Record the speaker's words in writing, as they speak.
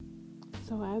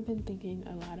So I've been thinking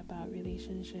a lot about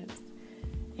relationships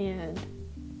and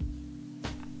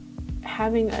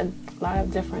having a lot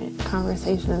of different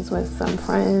conversations with some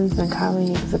friends and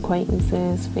colleagues,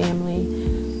 acquaintances, family.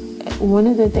 One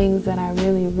of the things that I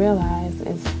really realize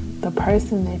is the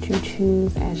person that you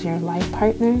choose as your life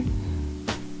partner,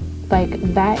 like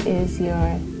that is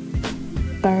your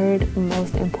third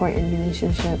most important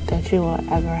relationship that you will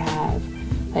ever have.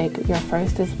 Like your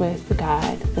first is with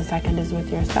God, the second is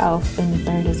with yourself, and the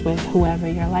third is with whoever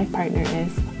your life partner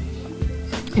is.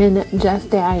 And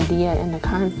just the idea and the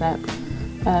concept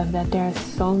of that there are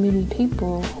so many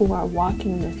people who are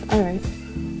walking this earth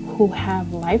who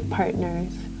have life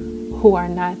partners who are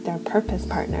not their purpose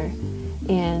partner.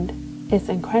 And it's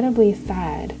incredibly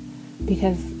sad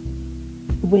because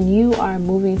when you are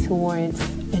moving towards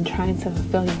and trying to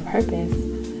fulfill your purpose,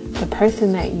 the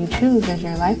person that you choose as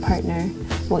your life partner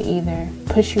will either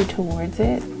push you towards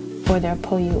it or they'll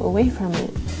pull you away from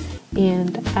it.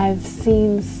 And I've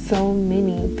seen so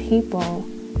many people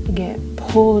get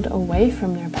pulled away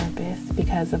from their purpose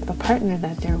because of the partner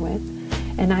that they're with.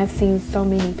 And I've seen so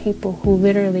many people who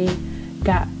literally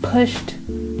got pushed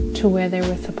to where they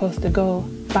were supposed to go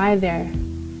by their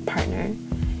partner.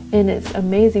 And it's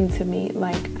amazing to me.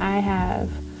 Like, I have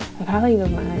a colleague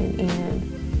of mine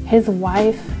and his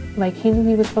wife, like, he knew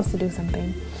he was supposed to do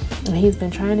something and he's been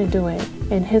trying to do it,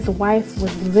 and his wife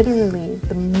was literally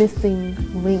the missing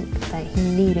link that he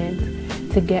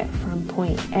needed to get from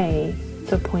point A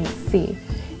to point C.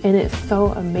 And it's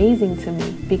so amazing to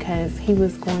me because he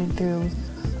was going through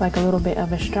like a little bit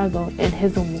of a struggle, and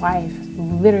his wife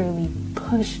literally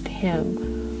pushed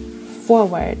him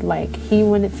forward. Like, he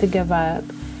wanted to give up,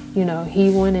 you know, he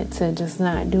wanted to just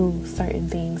not do certain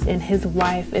things, and his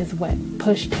wife is what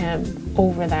pushed him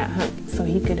over that hump so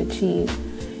he could achieve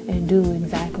and do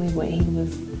exactly what he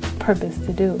was purposed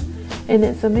to do. And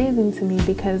it's amazing to me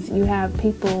because you have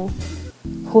people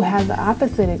who have the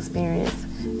opposite experience,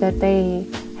 that they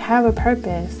have a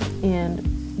purpose and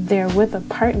they're with a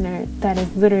partner that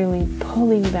is literally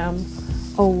pulling them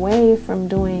away from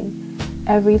doing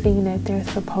everything that they're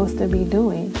supposed to be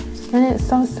doing. And it's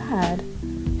so sad.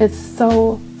 It's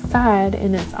so sad,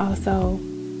 and it's also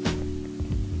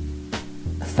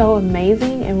so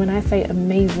amazing. And when I say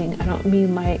amazing, I don't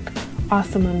mean like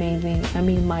awesome amazing. I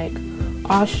mean like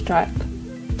awestruck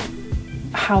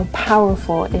how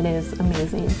powerful it is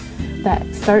amazing that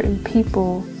certain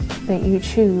people that you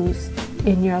choose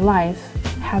in your life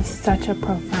have such a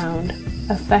profound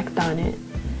effect on it.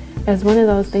 It's one of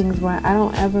those things where I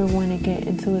don't ever want to get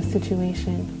into a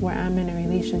situation where I'm in a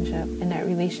relationship and that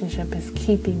relationship is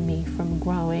keeping me from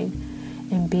growing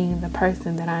and being the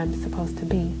person that I'm supposed to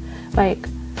be. Like,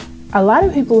 a lot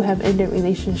of people have ended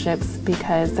relationships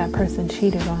because that person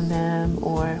cheated on them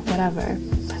or whatever.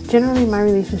 Generally, my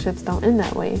relationships don't end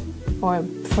that way or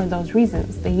for those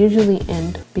reasons. They usually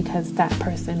end because that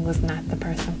person was not the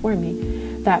person for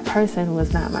me. That person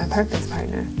was not my purpose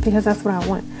partner, because that's what I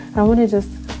want. I don't want to just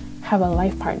have a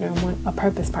life partner. I want a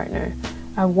purpose partner.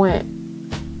 I want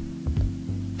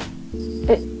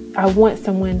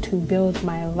someone to build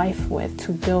my life with,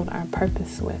 to build our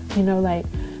purpose with, you know, like.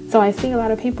 So I see a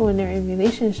lot of people when they're in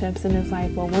relationships and it's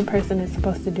like, well, one person is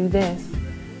supposed to do this,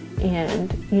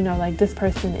 and, you know, like this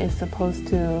person is supposed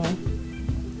to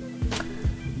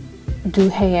do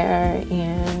hair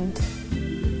and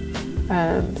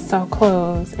sell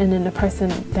clothes, and then the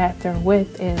person that they're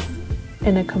with is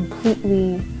in a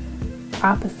completely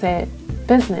opposite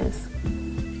business.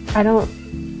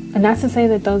 And that's to say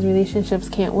that those relationships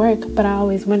can't work, but I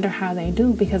always wonder how they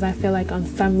do, because I feel like on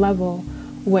some level,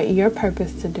 what you're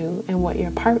purposed to do and what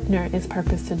your partner is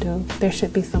purposed to do, there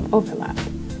should be some overlap.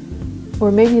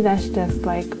 Or maybe that's just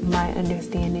like my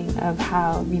understanding of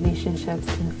how relationships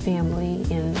and family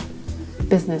and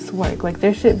business work. Like,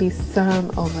 there should be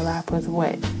some overlap with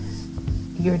what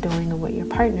you're doing and what your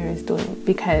partner is doing,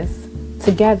 because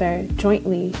together,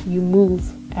 jointly, you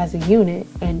move as a unit,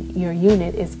 and your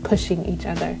unit is pushing each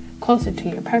other closer to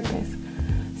your purpose.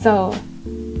 So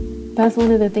that's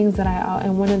one of the things that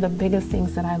and one of the biggest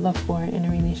things that I look for in a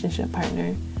relationship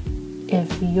partner.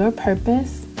 If your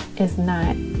purpose is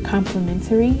not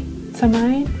complementary to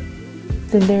mine,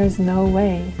 then there's no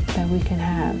way that we can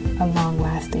have a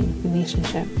long-lasting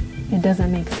relationship. It doesn't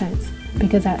make sense,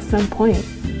 because at some point,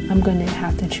 I'm going to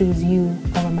have to choose you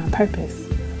over my purpose,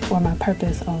 or my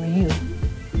purpose over you.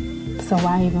 So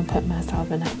why even put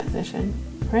myself in that position,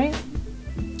 right?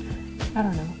 I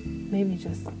don't know. Maybe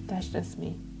that's just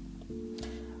me.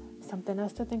 Something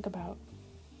else to think about.